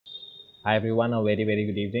Hi everyone, a very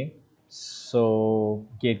good evening. So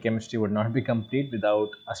gate chemistry would not be complete without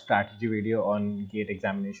a strategy video on gate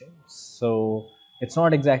examination. So it's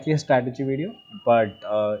not exactly a strategy video, but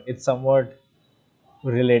it's somewhat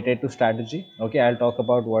related to strategy. Okay, I'll talk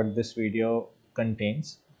about what this video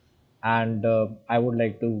contains, and I would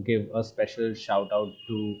like to give a special shout out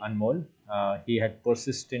to Anmol. He had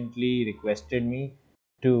persistently requested me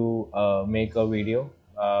to make a video.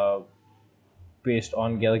 Based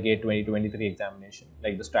on Gate 2023 examination,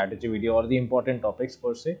 like the strategy video or the important topics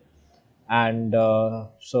per se. And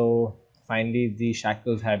so finally, the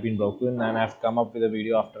shackles have been broken, and I've come up with a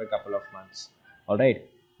video after a couple of months. All right.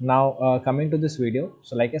 Now, coming to this video.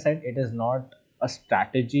 So, like I said, it is not a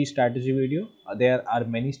strategy video. There are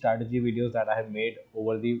many strategy videos that I have made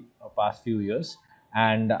over the past few years,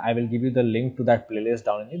 and I will give you the link to that playlist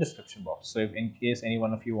down in the description box. So if in case any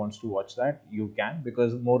one of you wants to watch that, you can,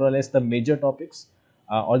 because more or less the major topics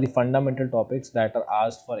or the fundamental topics that are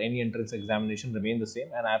asked for any entrance examination remain the same,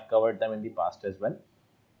 and I've covered them in the past as well.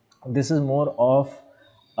 This is more of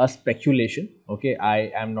a speculation. Okay,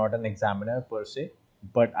 I am not an examiner per se,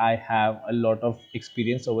 but I have a lot of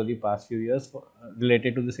experience over the past few years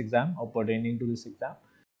related to this exam or pertaining to this exam.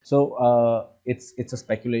 So it's a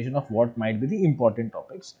speculation of what might be the important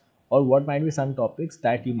topics, or what might be some topics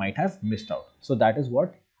that you might have missed out. So that is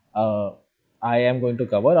what uh, I am going to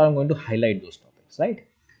cover, or I'm going to highlight those topics, right?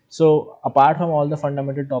 So apart from all the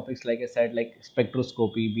fundamental topics, like I said, like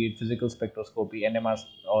spectroscopy, be it physical spectroscopy, NMR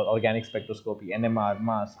or organic spectroscopy, NMR,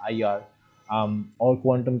 mass, IR, or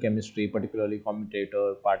quantum chemistry, particularly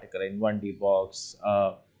commutator, particle in 1D box,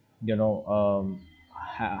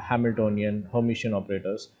 Hamiltonian, Hermitian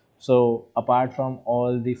operators. So apart from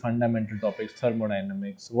all the fundamental topics,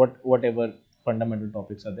 thermodynamics, whatever fundamental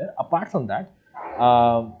topics are there, apart from that,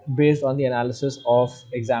 based on the analysis of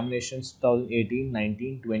examinations 2018,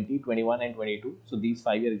 19, 20, 21, and 22. So these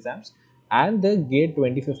 5-year exams, and the GATE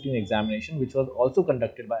 2015 examination, which was also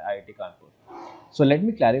conducted by IIT Kanpur. So let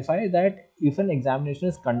me clarify that if an examination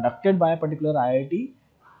is conducted by a particular IIT,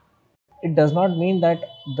 it does not mean that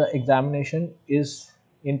the examination is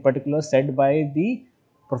in particular set by the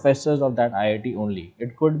professors of that IIT only.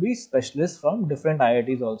 It could be specialists from different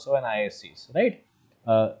IITs also and ISCs, right?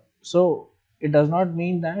 So it does not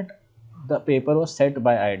mean that the paper was set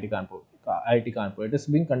by IIT Kanpur. IIT Kanpur. It is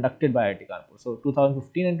being conducted by IIT Kanpur. So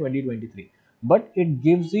 2015 and 2023. But it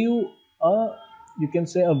gives you a, you can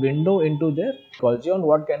say, a window into their psychology on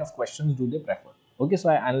what kind of questions do they prefer. Okay,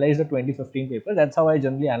 so I analyzed the 2015 paper. That's how I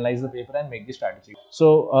generally analyze the paper and make the strategy.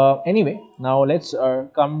 So anyway, now let's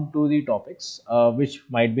come to the topics which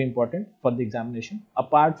might be important for the examination.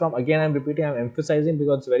 Apart from, again, I'm repeating, I'm emphasizing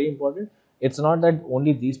because it's very important. It's not that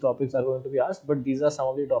only these topics are going to be asked, but these are some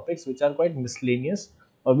of the topics which are quite miscellaneous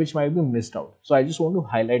or which might be missed out. So I just want to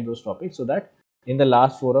highlight those topics so that in the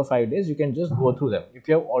last 4 or 5 days you can just go through them if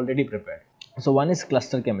you have already prepared. So one is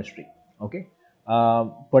cluster chemistry. Okay,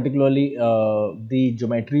 particularly the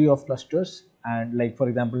geometry of clusters, and like for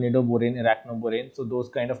example nidoborane, arachnoborane. So those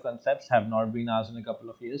kind of concepts have not been asked in a couple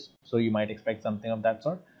of years, so you might expect something of that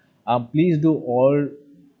sort. Please do all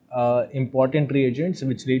important reagents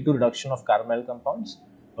which lead to reduction of carbonyl compounds.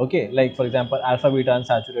 Okay, like for example alpha beta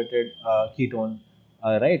unsaturated ketone,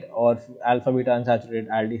 right, or alpha beta unsaturated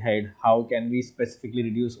aldehyde. How can we specifically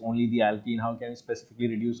reduce only the alkene? How can we specifically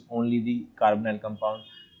reduce only the carbonyl compound?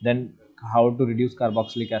 Then how to reduce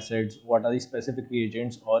carboxylic acids? What are the specific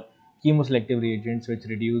reagents or chemoselective reagents which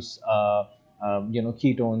reduce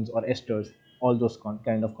ketones or esters? All those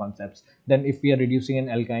kind of concepts. Then if we are reducing an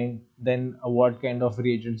alkyne, then what kind of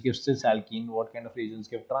reagents give cis alkene? What kind of reagents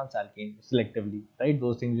give trans alkene selectively, right?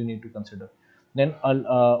 Those things you need to consider. Then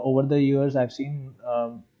over the years I've seen,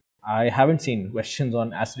 I haven't seen questions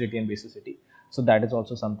on acidity and basicity, so that is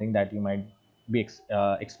also something that you might be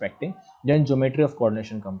expecting. Then geometry of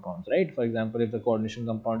coordination compounds, right? For example, if the coordination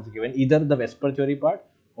compound is given, either the Vesper theory part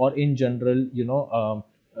or in general,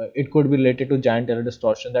 it could be related to giant error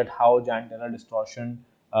distortion, that how giant error distortion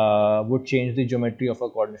would change the geometry of a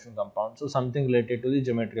coordination compound. So something related to the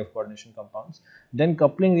geometry of coordination compounds. Then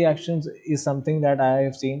coupling reactions is something that I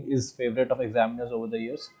have seen is favorite of examiners over the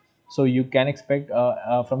years. So you can expect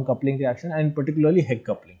from coupling reaction, and particularly Heck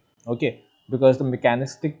coupling. Okay, because the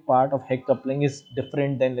mechanistic part of Heck coupling is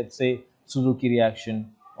different than, let's say, Suzuki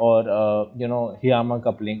reaction, or Hiyama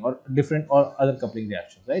coupling, or different or other coupling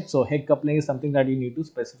reactions, right? So Heck coupling is something that you need to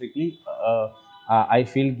specifically I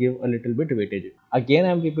feel give a little bit weightage. Again,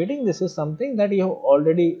 I'm repeating, this is something that you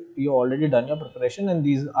already done your preparation, and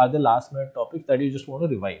these are the last minute topics that you just want to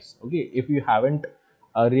revise. Okay, if you haven't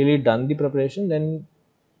really done the preparation,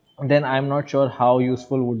 then I'm not sure how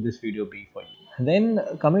useful would this video be for you. Then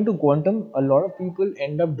coming to quantum, a lot of people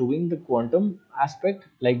end up doing the quantum aspect,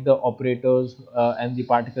 like the operators and the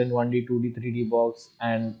particle in 1D, 2D, 3D box,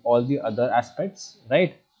 and all the other aspects,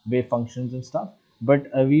 right? Wave functions and stuff. But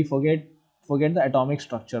we forget the atomic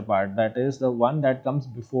structure part. That is the one that comes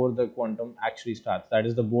before the quantum actually starts. That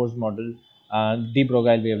is the Bohr's model, de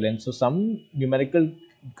Broglie wavelength. So some numerical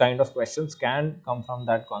kind of questions can come from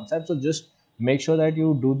that concept. So just make sure that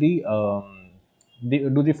you do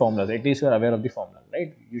the formulas. At least you are aware of the formula,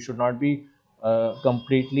 right? You should not be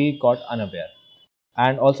completely caught unaware.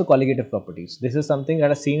 And also colligative properties. This is something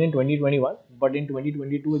that is seen in 2021, but in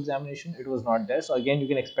 2022 examination it was not there. So again, you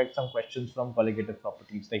can expect some questions from colligative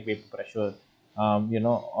properties like vapor pressure,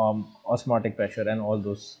 osmotic pressure, and all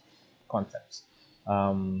those concepts.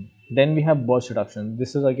 Then we have Birch reduction.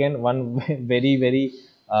 This is again one very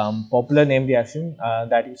popular name reaction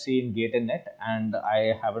that you see in GATE and NET, and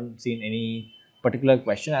I haven't seen any particular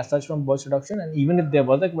question as such from Birch reduction. And even if there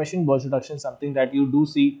was a question, Birch reduction is something that you do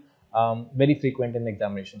see very frequent in the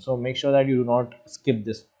examination. So make sure that you do not skip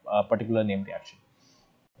this particular name reaction.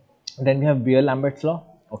 Then we have Beer-Lambert's law.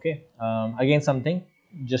 Okay, again something,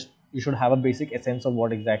 just you should have a basic essence of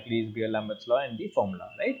what exactly is Beer-Lambert's law and the formula,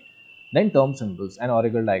 right? Then term symbols and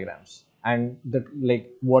Oracle diagrams, and the like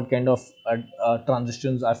what kind of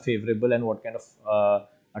transitions are favorable and what kind of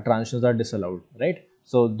transitions are disallowed, right?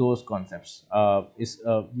 So those concepts is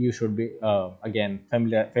you should be again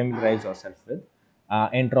familiarize yourself with.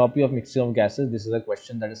 Entropy of mixture of gases. This is a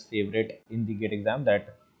question that is favorite in the GATE exam.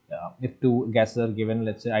 That if two gases are given,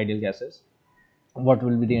 let's say ideal gases, what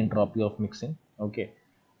will be the entropy of mixing? Okay.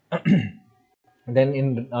 Then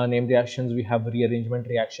in name reactions, we have rearrangement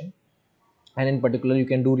reaction, and in particular, you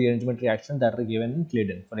can do rearrangement reactions that are given in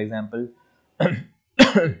Claydon. For example,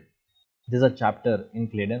 there's a chapter in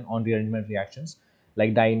Claydon on rearrangement reactions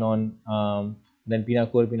like Dinon, then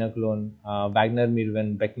Pinacol, Pinaclone, Wagner,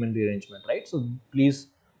 Mirven, Beckman rearrangement, right? So please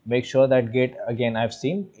make sure that GATE, again, I've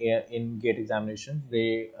seen in GATE examination,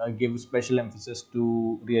 they give special emphasis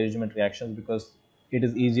to rearrangement reactions because it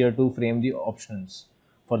is easier to frame the options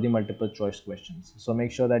for the multiple choice questions. So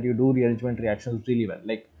make sure that you do rearrangement reactions really well.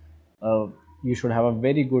 Like uh, you should have a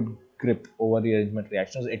very good grip over rearrangement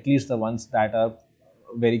reactions, at least the ones that are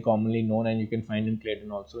very commonly known and you can find in Clayton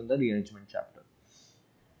also in the rearrangement chapter.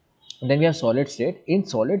 And then we have solid state. In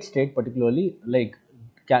solid state, particularly like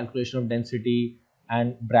calculation of density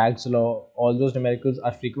and Bragg's law, all those numericals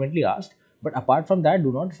are frequently asked. But apart from that,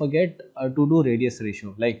 do not forget to do radius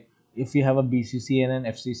ratio. Like if you have a BCC and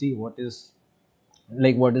an FCC, what is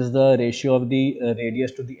the ratio of the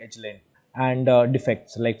radius to the edge length? And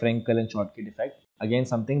defects like Frankel and Schottky defect. Again,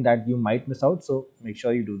 something that you might miss out. So make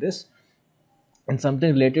sure you do this. And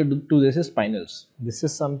something related to this is spinals. This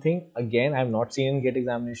is something again I have not seen in GATE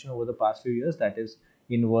examination over the past few years, that is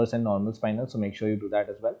inverse and normal spinal. So make sure you do that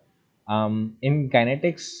as well. In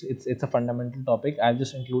kinetics, it's a fundamental topic I've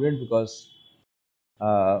just included because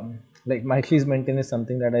like Michaelis Menten is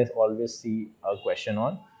something that I always see a question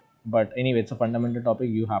on. But anyway, it's a fundamental topic,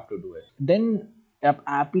 you have to do it. Then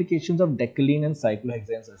applications of decalene and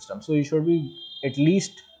cyclohexane system. So you should be at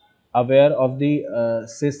least aware of the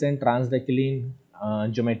cis and transdecalene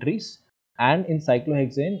geometries, and in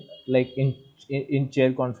cyclohexane, like in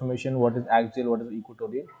chair conformation, what is axial, what is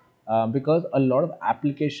equatorial, because a lot of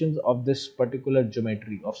applications of this particular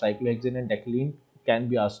geometry of cyclohexane and decalene can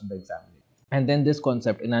be asked in the exam. And then this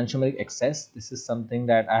concept enantiomeric excess, this is something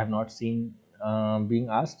that I have not seen being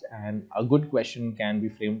asked, and a good question can be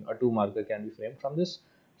framed, a 2 marker can be framed from this.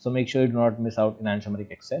 So make sure you do not miss out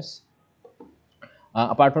enantiomeric excess.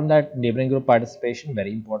 Apart from that, neighboring group participation,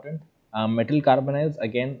 very important. Metal carbonyls,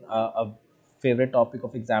 again, a favorite topic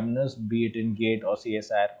of examiners, be it in GATE or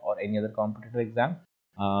CSIR or any other competitive exam.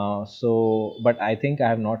 But I think I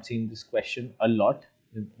have not seen this question a lot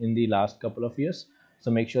in the last couple of years.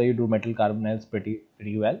 So make sure you do metal carbonyls pretty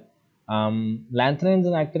well. Lanthanins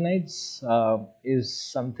and actinides is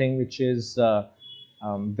something which is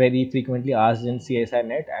very frequently asked in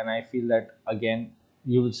CSIR-NET, and I feel that again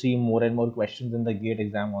you will see more and more questions in the GATE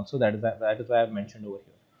exam also. That is why I've mentioned over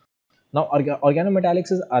here. Now,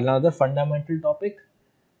 organometallics is another fundamental topic,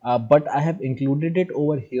 but I have included it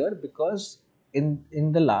over here because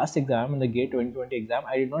in the last exam, in the GATE 2020 exam,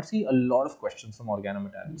 I did not see a lot of questions from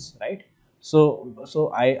organometallics, right?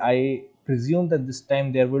 So I presume that this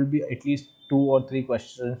time there will be at least 2 or 3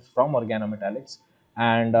 questions from organometallics,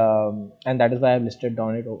 and that is why I've listed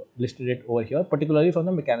it over here, particularly from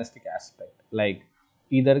the mechanistic aspect, like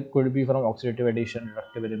either could be from oxidative addition,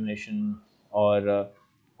 reductive elimination, or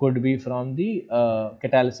could be from the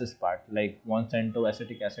catalysis part, like Monsanto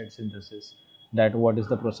acetic acid synthesis, that what is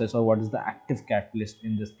the process or what is the active catalyst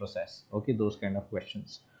in this process. Okay, those kind of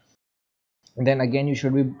questions. Then again, you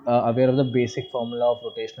should be aware of the basic formula of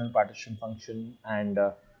rotational partition function and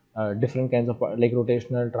different kinds of like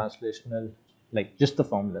rotational, translational, like just the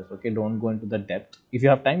formulas. Okay, don't go into the depth. If you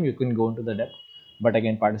have time, you can go into the depth, but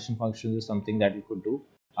again, partition functions is something that you could do.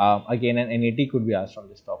 Again, an NET could be asked on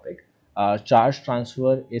this topic. Charge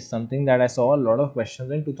transfer is something that I saw a lot of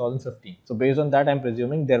questions in 2015. So based on that, I'm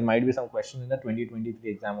presuming there might be some questions in the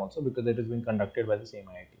 2023 exam also, because it is being conducted by the same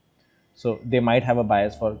IIT. So they might have a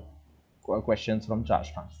bias for questions from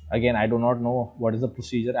charge transfer. Again, I do not know what is the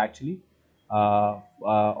procedure actually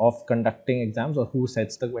of conducting exams or who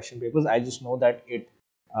sets the question papers. I just know that it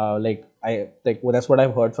well, that's what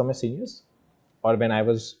I've heard from my seniors, or when I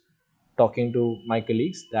was talking to my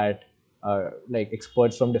colleagues, that like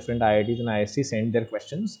experts from different IITs and ISC send their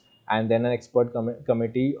questions, and then an expert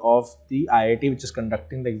committee of the IIT which is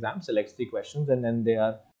conducting the exam selects the questions, and then they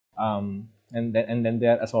are and then they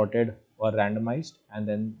are assorted or randomized, and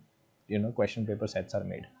then question paper sets are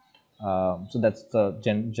made. So that's the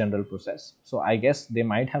general process. So I guess they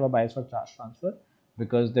might have a bias for charge transfer,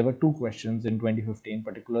 because there were two questions in 2015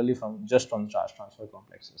 particularly from charge transfer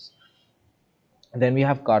complexes. Then we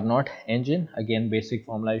have Carnot engine, again basic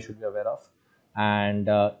formula you should be aware of, and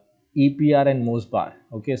EPR and Mosbar.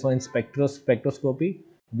 Okay, so in spectroscopy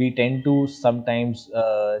we tend to sometimes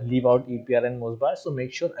leave out EPR and Mosbar, so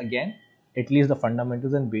make sure again at least the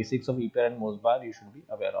fundamentals and basics of EPR and Mosbar you should be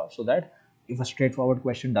aware of, so that if a straightforward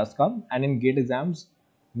question does come, and in GATE exams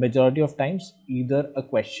majority of times either a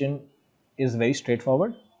question is very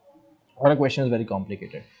straightforward or a question is very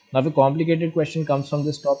complicated. Now if a complicated question comes from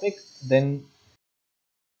this topic, then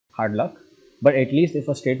hard luck, but at least if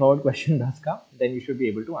a straightforward question does come, then you should be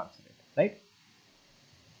able to answer it, right?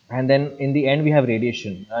 And then in the end we have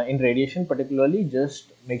radiation. In radiation particularly,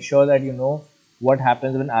 just make sure that you know what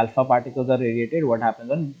happens when alpha particles are radiated, what happens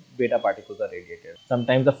when beta particles are radiated.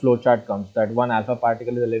 Sometimes the flow chart comes that one alpha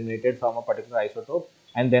particle is eliminated from a particular isotope,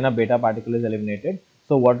 and then a beta particle is eliminated.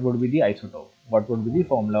 So what would be the isotope, what would be the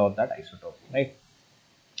formula of that isotope, right?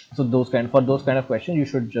 So for those kind of questions, you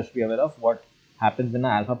should just be aware of what happens when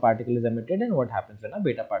an alpha particle is emitted and what happens when a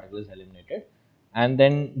beta particle is eliminated. And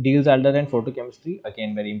then Diels-Alder and photochemistry,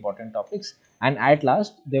 again very important topics. And at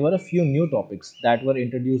last, there were a few new topics that were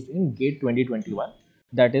introduced in GATE 2021.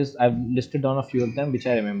 That is, I've listed down a few of them which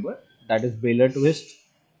I remember. That is Baylor twist,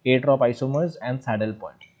 A-trop isomers, and saddle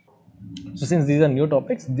point. So since these are new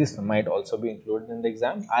topics, this might also be included in the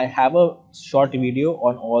exam. I have a short video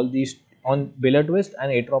on all these, on Baylor twist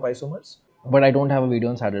and A-trop isomers, but I don't have a video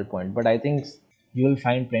on saddle point. But I think you will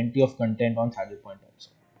find plenty of content on saddle point also.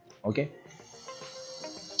 Okay.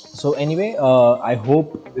 So anyway, I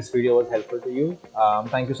hope this video was helpful to you.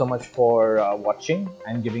 Thank you so much for watching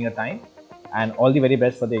and giving your time, and all the very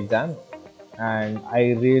best for the exam. And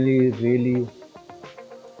I really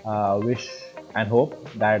wish and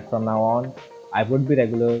hope that from now on I would be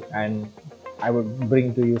regular and I would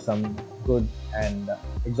bring to you some good and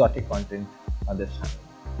exotic content on this channel.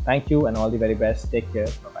 Thank you and all the very best. Take care.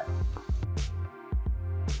 Bye bye.